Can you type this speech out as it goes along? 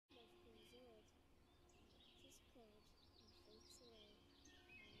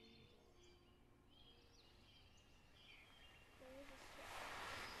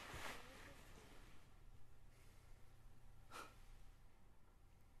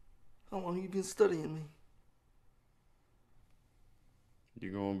How long have you been studying me?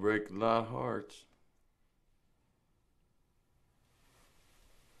 You're gonna break a lot of hearts.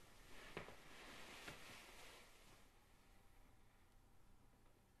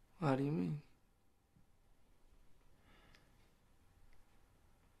 How do you mean?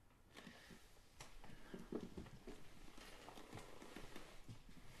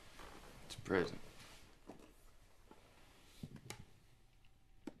 It's a present.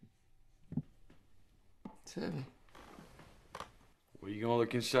 It's heavy. Well, you gonna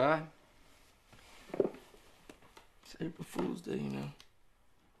look inside? It's April Fool's Day, you know.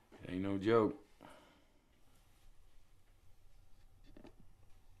 Ain't no joke.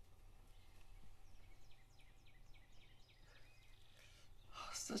 Oh,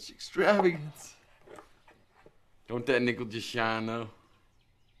 such extravagance. Don't that nickel just shine, though?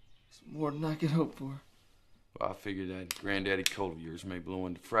 It's more than I could hope for. Well, I figure that granddaddy coat of yours may blow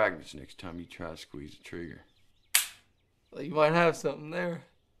into fragments next time you try to squeeze the trigger. Well, you might have something there.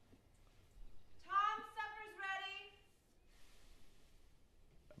 Tom, supper's ready.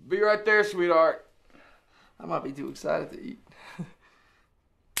 Be right there, sweetheart. I might be too excited to eat.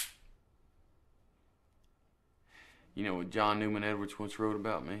 You know what John Newman Edwards once wrote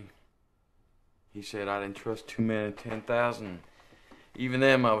about me? He said I didn't trust 2 men in 10,000. Even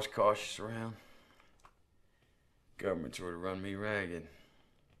them I was cautious around. Government sort of run me ragged.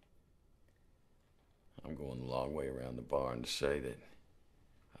 I'm going the long way around the barn to say that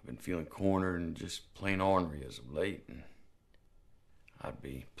I've been feeling cornered and just plain ornery as of late, and I'd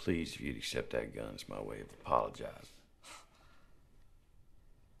be pleased if you'd accept that gun as my way of apologizing.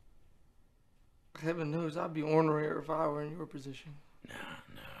 Heaven knows I'd be ornerier if I were in your position. No,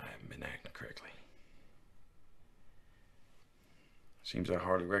 I haven't been acting correctly. Seems I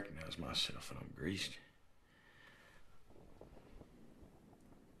hardly recognize myself when I'm greased.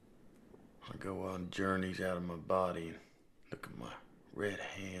 I go on journeys out of my body and look at my red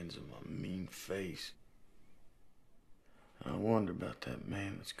hands and my mean face. I wonder about that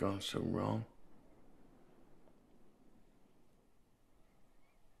man that's gone so wrong.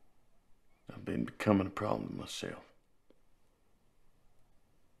 I've been becoming a problem to myself.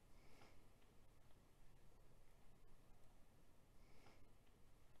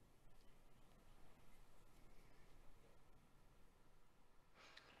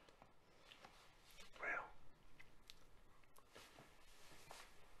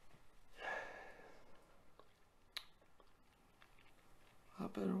 I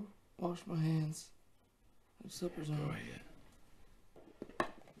better wash my hands. Supper's on. Go ahead.